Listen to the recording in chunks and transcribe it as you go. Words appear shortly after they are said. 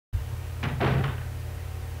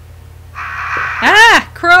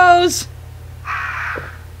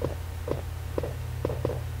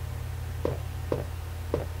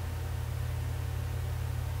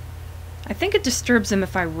think it disturbs them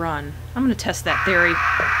if I run. I'm gonna test that theory.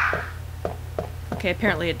 Okay,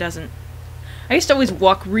 apparently it doesn't. I used to always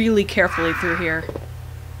walk really carefully through here.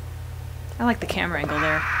 I like the camera angle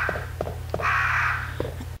there.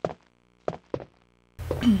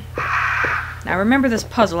 Now remember this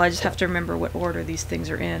puzzle, I just have to remember what order these things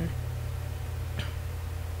are in.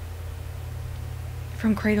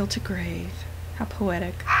 From cradle to grave. How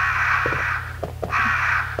poetic.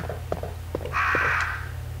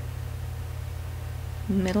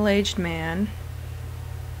 Middle-aged man.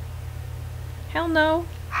 Hell no.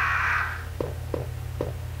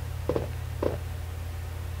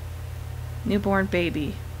 Newborn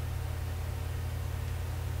baby.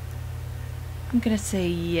 I'm gonna say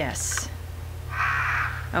yes.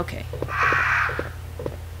 Okay.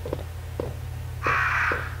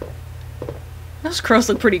 Those crows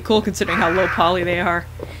look pretty cool considering how low poly they are.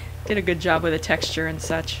 Did a good job with the texture and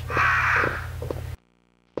such.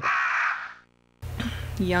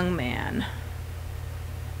 Young man.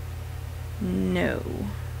 No.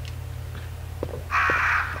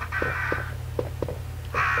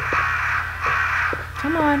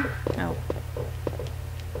 Come on. Oh.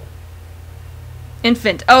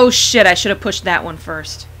 Infant. Oh shit, I should have pushed that one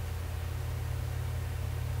first.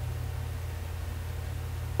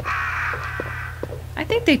 I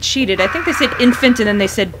think they cheated. I think they said infant and then they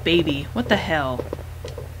said baby. What the hell?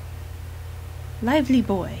 Lively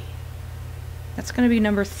boy. That's gonna be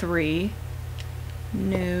number 3.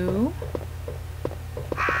 No.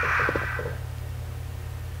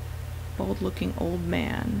 Bold-looking old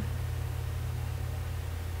man.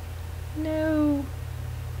 No.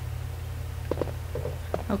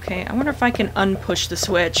 Okay, I wonder if I can unpush the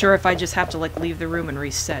switch, or if I just have to, like, leave the room and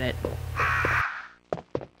reset it.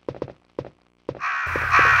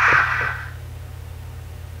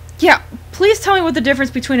 Yeah, please tell me what the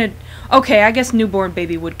difference between a... Okay, I guess newborn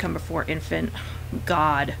baby would come before infant.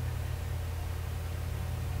 God.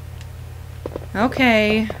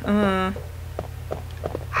 Okay, I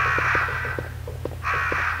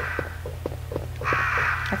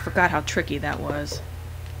forgot how tricky that was.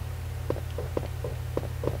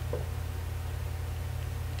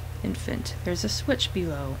 Infant. There's a switch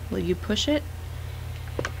below. Will you push it?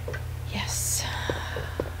 Yes.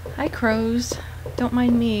 Hi, crows. Don't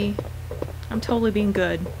mind me. I'm totally being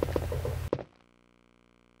good.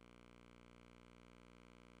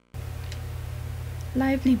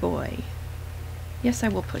 Lively boy. Yes, I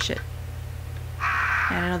will push it.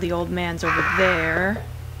 And I know the old man's over there.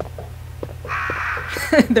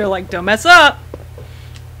 They're like, don't mess up!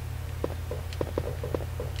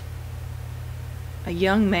 A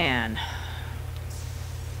young man.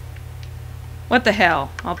 What the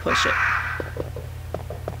hell? I'll push it.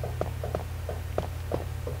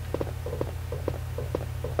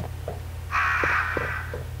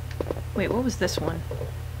 Wait, what was this one?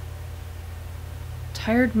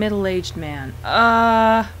 Tired middle-aged man.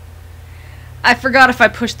 I forgot if I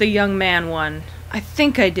pushed the young man one. I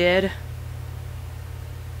think I did.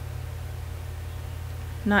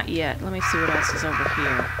 Not yet. Let me see what else is over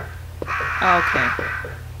here. Okay.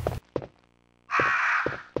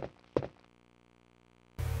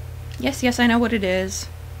 Yes, yes, I know what it is.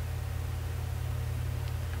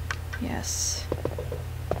 Yes.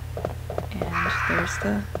 And there's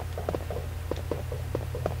the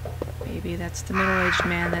baby. That's the middle-aged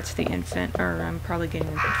man. That's the infant. Or I'm probably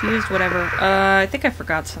getting confused. Whatever. I think I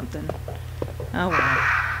forgot something. Oh well.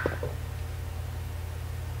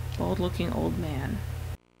 Bold-looking old man.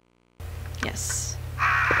 Yes.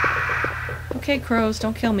 Okay, crows,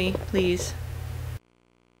 don't kill me, please.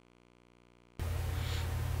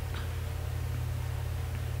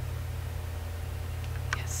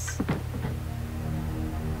 Yes.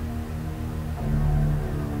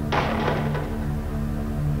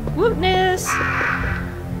 Wootness!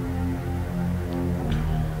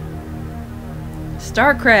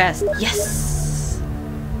 Starcrest! Yes!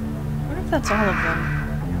 I wonder if that's all of them.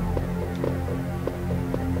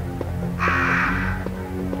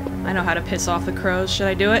 I know how to piss off the crows. Should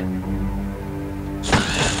I do it?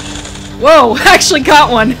 Whoa! I actually got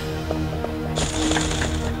one!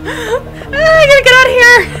 I gotta get out of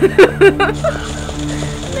here!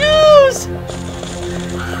 News!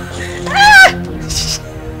 Ah!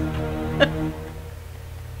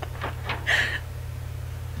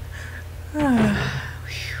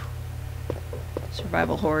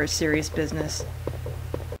 Survival horror is serious business.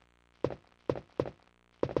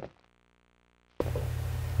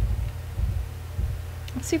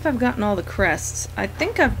 Let's see if I've gotten all the crests. I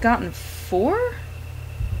think I've gotten 4?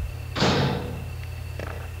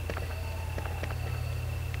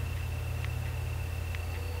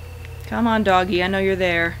 Come on, doggy. I know you're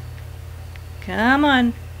there. Come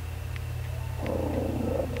on.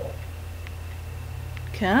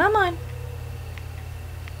 Come on.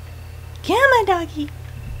 Come on, doggy.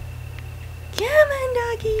 Come on,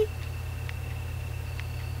 doggy.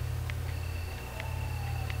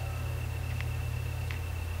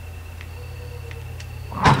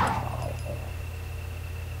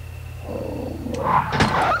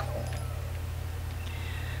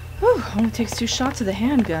 Whew, only takes 2 shots of the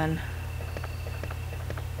handgun.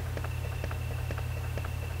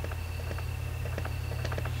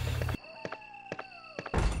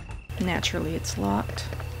 Naturally, it's locked.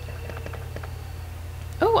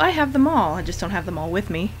 Oh, I have them all. I just don't have them all with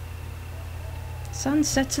me. Sun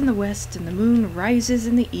sets in the west and the moon rises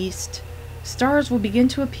in the east. Stars will begin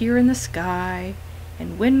to appear in the sky,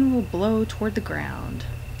 and wind will blow toward the ground.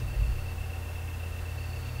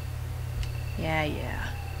 Yeah.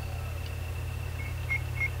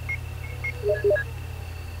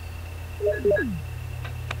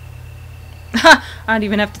 Ha! I don't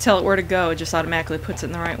even have to tell it where to go. It just automatically puts it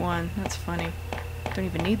in the right one. That's funny. Don't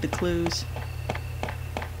even need the clues.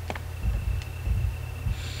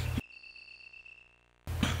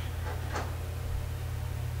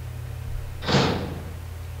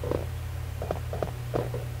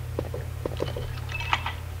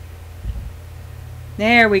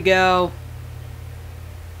 There we go.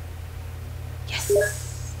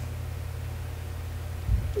 Yes!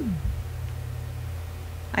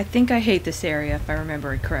 I think I hate this area, if I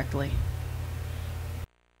remember it correctly.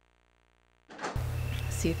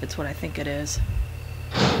 See if it's what I think it is.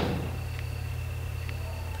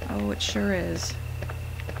 Oh, it sure is.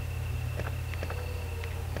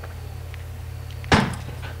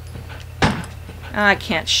 I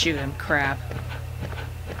can't shoot him, crap.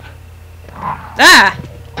 Ah!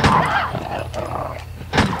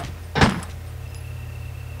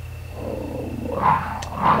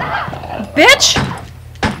 Bitch!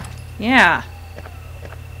 Yeah.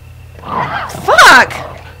 Fuck!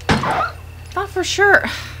 Thought for sure.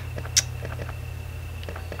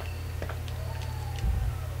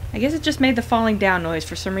 I guess it just made the falling down noise.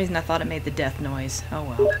 For some reason I thought it made the death noise. Oh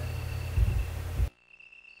well.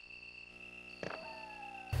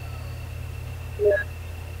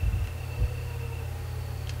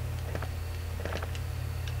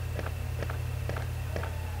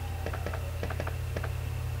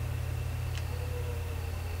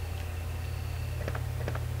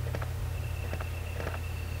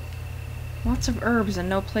 Lots of herbs and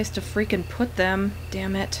no place to freaking put them.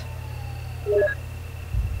 Damn it.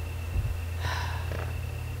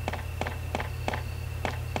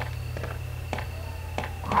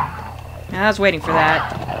 I was waiting for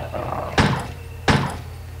that.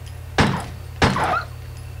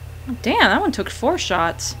 Oh, damn, that one took 4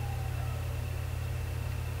 shots.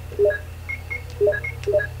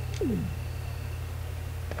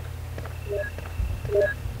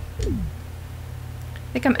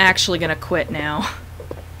 I think I'm actually gonna quit now.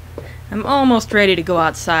 I'm almost ready to go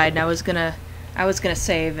outside, and I was gonna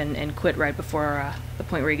save and quit right before the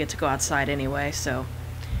point where you get to go outside anyway, so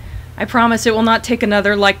I promise it will not take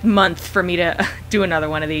another, like, month for me to do another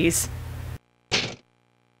one of these.